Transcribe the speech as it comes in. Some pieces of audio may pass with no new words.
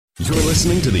You're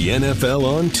listening to the NFL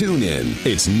on TuneIn.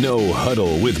 It's No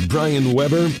Huddle with Brian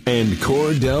Weber and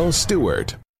Cordell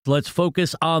Stewart. Let's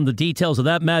focus on the details of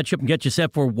that matchup and get you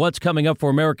set for what's coming up for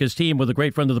America's team with a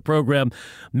great friend of the program,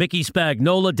 Mickey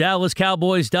Spagnola,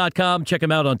 DallasCowboys.com. Check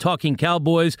him out on Talking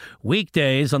Cowboys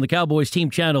weekdays on the Cowboys team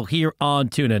channel here on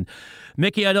TuneIn.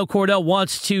 Mickey, I know Cordell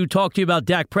wants to talk to you about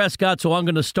Dak Prescott, so I'm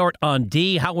going to start on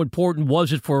D. How important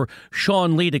was it for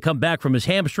Sean Lee to come back from his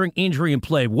hamstring injury and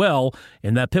play well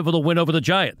in that pivotal win over the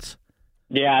Giants?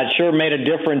 Yeah, it sure made a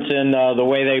difference in the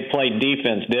way they played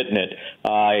defense, didn't it?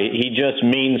 He just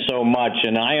means so much,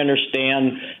 and I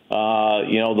understand,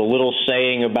 the little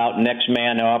saying about next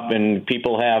man up and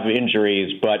people have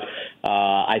injuries, but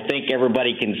I think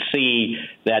everybody can see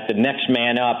that the next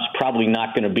man up's probably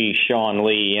not going to be Sean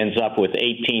Lee. He ends up with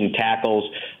 18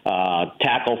 tackles,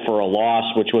 tackle for a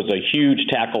loss, which was a huge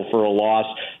tackle for a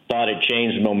loss. Thought it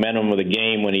changed the momentum of the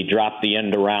game when he dropped the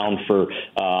end around for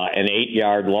an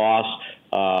 8-yard loss.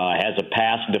 Has a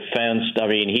pass defense. I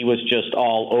mean, he was just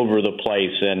all over the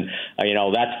place. And,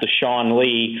 that's the Sean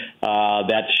Lee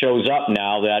that shows up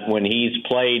now, that when he's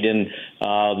played in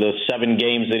the 7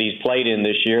 games that he's played in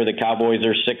this year, the Cowboys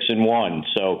are 6-1.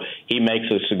 So he makes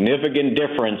a significant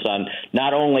difference on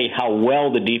not only how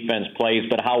well the defense plays,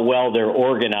 but how well they're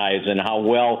organized and how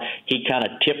well he kind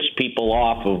of tips people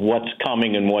off of what's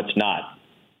coming and what's not.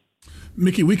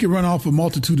 Mickey, we could run off a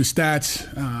multitude of stats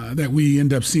that we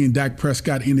end up seeing Dak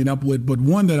Prescott ending up with, but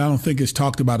one that I don't think is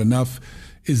talked about enough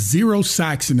is 0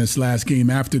 sacks in this last game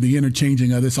after the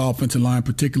interchanging of this offensive line,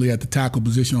 particularly at the tackle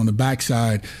position on the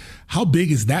backside. How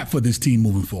big is that for this team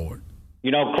moving forward?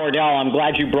 Cordell, I'm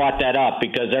glad you brought that up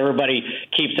because everybody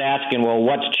keeps asking, well,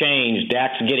 what's changed?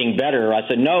 Dak's getting better. I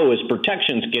said, no, his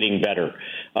protection's getting better.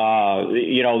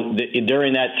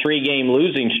 During that 3-game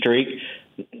losing streak,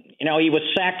 he was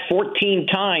sacked 14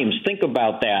 times. Think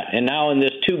about that. And now in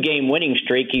this 2-game winning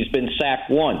streak, he's been sacked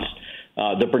once.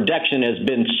 The protection has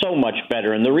been so much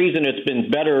better. And the reason it's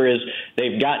been better is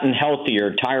they've gotten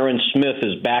healthier. Tyron Smith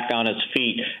is back on his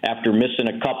feet after missing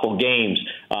a couple games,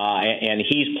 and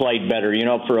he's played better.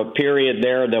 For a period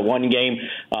there, the one game,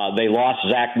 they lost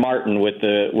Zach Martin with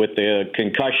the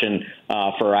concussion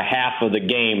for a half of the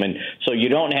game. And so you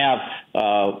don't have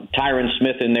Tyron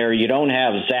Smith in there. You don't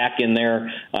have Zach in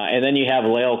there. And then you have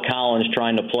La'el Collins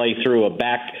trying to play through a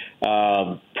back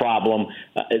problem.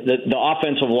 The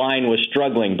offensive line was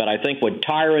struggling, but I think with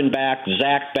Tyron back,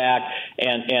 Zach back,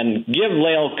 and give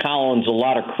La'el Collins a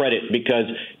lot of credit because,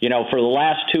 for the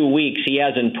last 2 weeks, he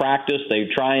hasn't practiced. They're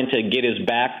trying to get his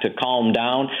back to calm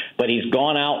down, but he's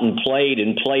gone out and played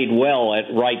well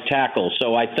at right tackle.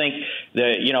 So I think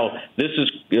that, this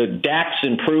is Dak's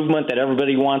improvement that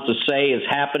everybody wants to say is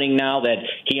happening now that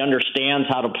he understands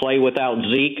how to play without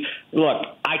Zeke. Look,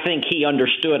 I think he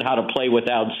understood how to play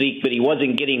without Zeke, but he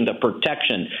wasn't getting the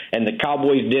protection, and the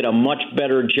Cowboys did a much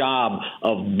better job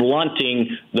of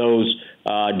blunting those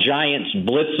Giants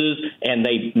blitzes, and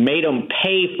they made them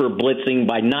pay for blitzing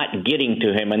by not getting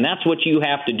to him, and that's what you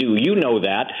have to do. You know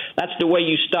that. That's the way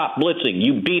you stop blitzing.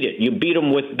 You beat it. You beat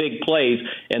them with big plays,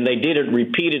 and they did it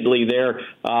repeatedly there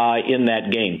in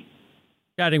that game.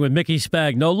 Chatting with Mickey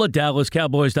Spagnola,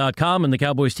 DallasCowboys.com, and the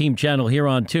Cowboys team channel here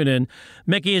on TuneIn.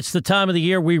 Mickey, it's the time of the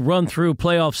year we run through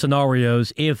playoff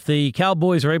scenarios. If the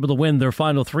Cowboys are able to win their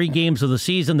final 3 games of the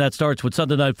season, that starts with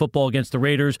Sunday Night Football against the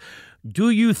Raiders, do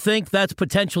you think that's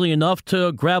potentially enough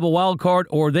to grab a wild card,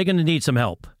 or are they going to need some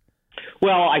help?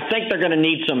 Well, I think they're going to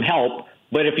need some help,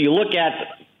 but if you look at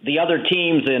the other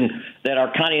teams that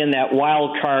are kind of in that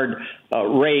wild card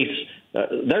race,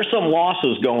 there's some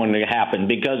losses going to happen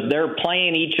because they're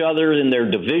playing each other in their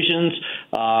divisions,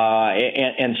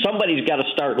 and somebody's got to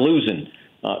start losing.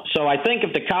 So I think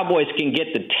if the Cowboys can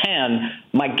get to 10,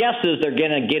 my guess is they're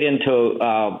going to get into,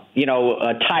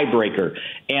 a tiebreaker.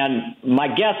 And my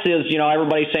guess is,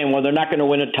 everybody's saying, well, they're not going to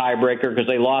win a tiebreaker because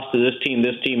they lost to this team,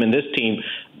 and this team.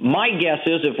 My guess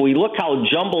is if we look how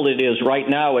jumbled it is right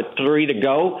now at 3 to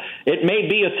go, it may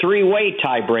be a 3-way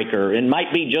tiebreaker. It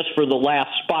might be just for the last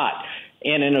spot.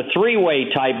 And in a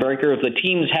 3-way tiebreaker, if the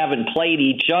teams haven't played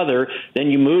each other, then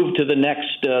you move to the next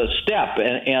step.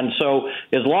 And so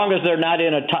as long as they're not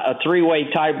in a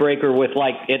 3-way tiebreaker with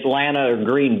like Atlanta or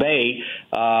Green Bay,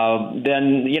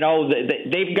 then,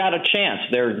 they've got a chance.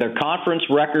 Their conference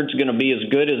record's going to be as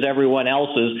good as everyone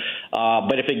else's.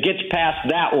 But if it gets past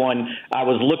that one, I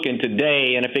was looking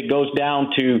today, and if it goes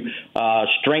down to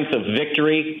strength of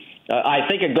victory, I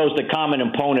think it goes to common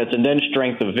opponents and then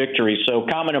strength of victory. So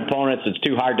common opponents, it's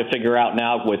too hard to figure out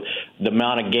now with the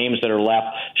amount of games that are left.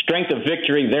 Strength of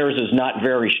victory, theirs is not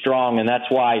very strong, and that's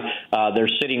why they're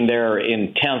sitting there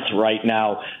in 10th right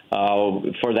now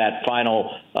for that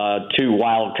final 2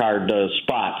 wild card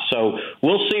spots. So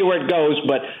we'll see where it goes,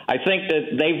 but I think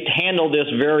that they've handled this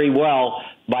very well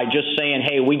by just saying,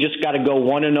 hey, we just got to go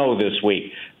 1-0 this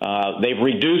week. They've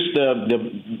reduced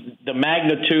the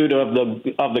magnitude of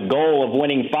the goal of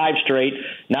winning 5 straight.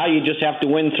 Now you just have to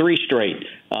win 3 straight.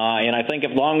 And I think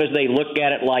as long as they look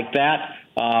at it like that,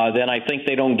 then I think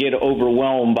they don't get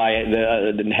overwhelmed by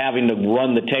having to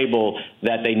run the table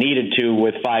that they needed to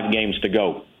with 5 games to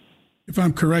go. If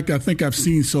I'm correct, I think I've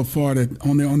seen so far that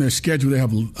on their schedule they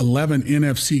have 11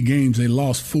 NFC games. They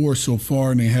lost 4 so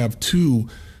far, and they have 2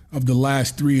 of the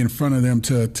last 3 in front of them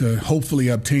to hopefully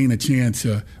obtain a chance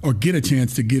or get a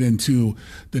chance to get into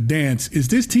the dance. Is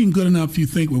this team good enough, you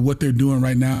think, with what they're doing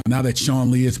right now that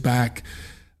Sean Lee is back?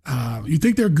 You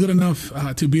think they're good enough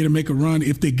to be able to make a run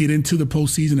if they get into the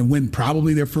postseason and win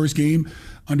probably their first game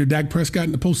under Dak Prescott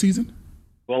in the postseason?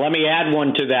 Well, let me add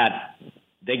one to that.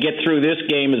 They get through this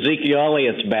game, Ezekiel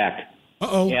Elliott's back.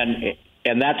 Uh-oh.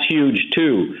 And that's huge,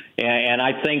 too. And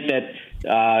I think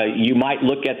that you might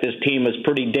look at this team as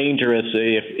pretty dangerous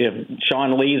if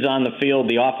Sean Lee's on the field,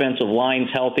 the offensive line's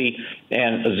healthy,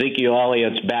 and Ezekiel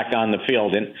Elliott's back on the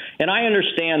field. And I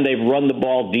understand they've run the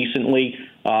ball decently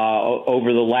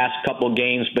over the last couple of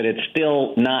games, but it's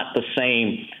still not the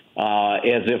same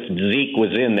as if Zeke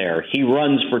was in there. He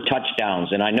runs for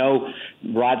touchdowns, and I know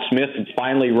Rod Smith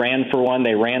finally ran for one.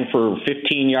 They ran for a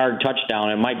 15-yard touchdown.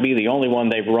 It might be the only one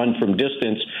they've run from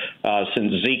distance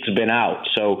since Zeke's been out.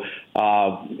 So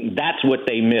that's what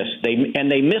they missed.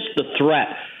 They missed the threat.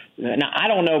 Now, I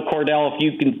don't know, Cordell, if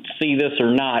you can see this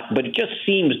or not, but it just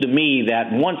seems to me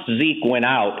that once Zeke went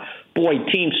out, boy,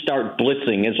 teams start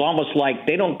blitzing. It's almost like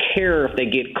they don't care if they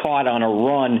get caught on a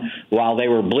run while they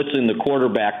were blitzing the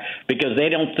quarterback because they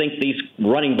don't think these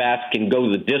running backs can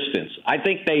go the distance. I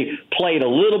think they played a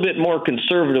little bit more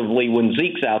conservatively when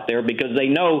Zeke's out there because they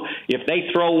know if they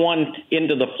throw one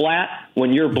into the flat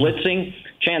when you're blitzing,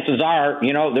 chances are,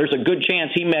 there's a good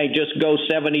chance he may just go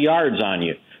 70 yards on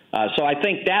you. So I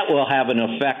think that will have an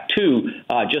effect, too,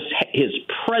 just his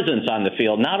presence on the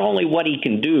field. Not only what he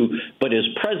can do, but his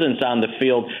presence on the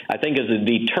field, I think, is a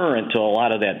deterrent to a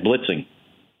lot of that blitzing.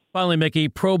 Finally, Mickey,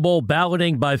 Pro Bowl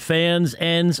balloting by fans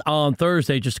ends on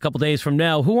Thursday, just a couple days from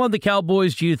now. Who on the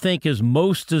Cowboys do you think is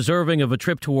most deserving of a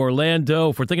trip to Orlando?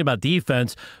 If we're thinking about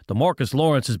defense, DeMarcus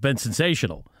Lawrence has been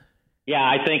sensational. Yeah,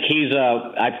 I think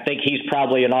he's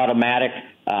probably an automatic.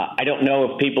 I don't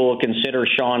know if people will consider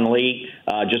Sean Lee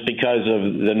just because of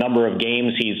the number of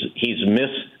games he's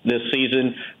missed this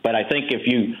season. But I think if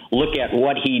you look at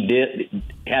what he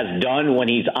has done when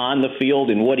he's on the field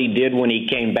and what he did when he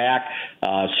came back,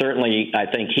 certainly I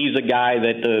think he's a guy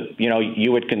that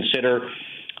you would consider.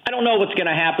 I don't know what's going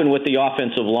to happen with the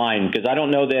offensive line because I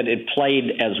don't know that it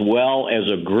played as well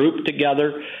as a group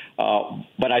together.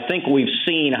 But I think we've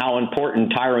seen how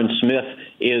important Tyron Smith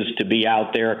is to be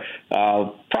out there.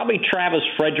 Probably Travis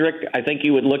Frederick, I think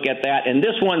you would look at that. And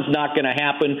this one's not going to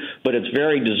happen, but it's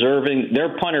very deserving.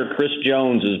 Their punter, Chris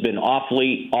Jones, has been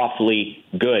awfully, awfully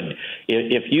good.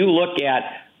 If you look at,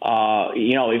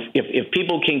 if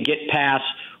people can get past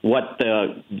what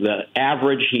the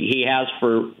average he has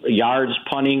for yards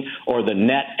punting or the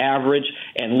net average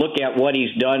and look at what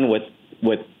he's done with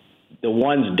the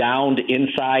ones downed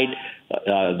inside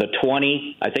the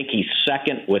 20, I think he's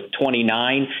second with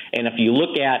 29. And if you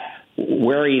look at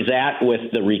where he's at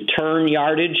with the return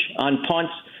yardage on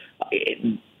punts,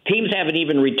 teams haven't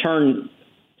even returned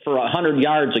for 100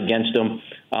 yards against him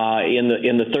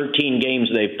in the 13 games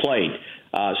they've played.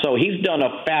 So he's done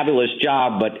a fabulous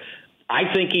job, but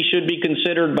I think he should be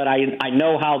considered, but I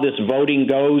know how this voting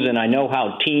goes, and I know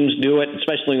how teams do it,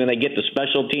 especially when they get to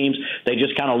special teams. They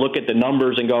just kind of look at the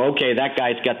numbers and go, okay, that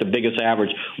guy's got the biggest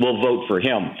average. We'll vote for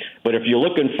him. But if you're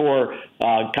looking for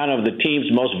kind of the team's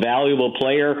most valuable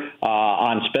player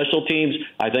on special teams,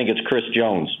 I think it's Chris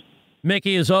Jones.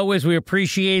 Mickey, as always, we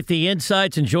appreciate the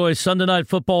insights. Enjoy Sunday Night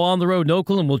Football on the road in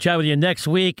Oakland. We'll chat with you next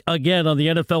week again on the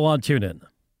NFL on TuneIn.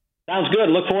 Sounds good.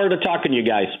 Look forward to talking to you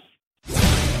guys.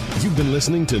 You've been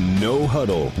listening to No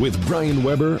Huddle with Brian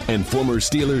Weber and former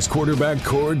Steelers quarterback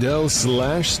Cordell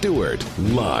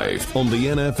 /Stewart. Live on the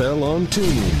NFL on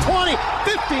TuneIn. 20,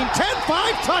 15, 10,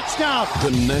 5, touchdown.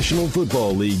 The National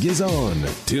Football League is on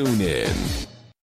TuneIn.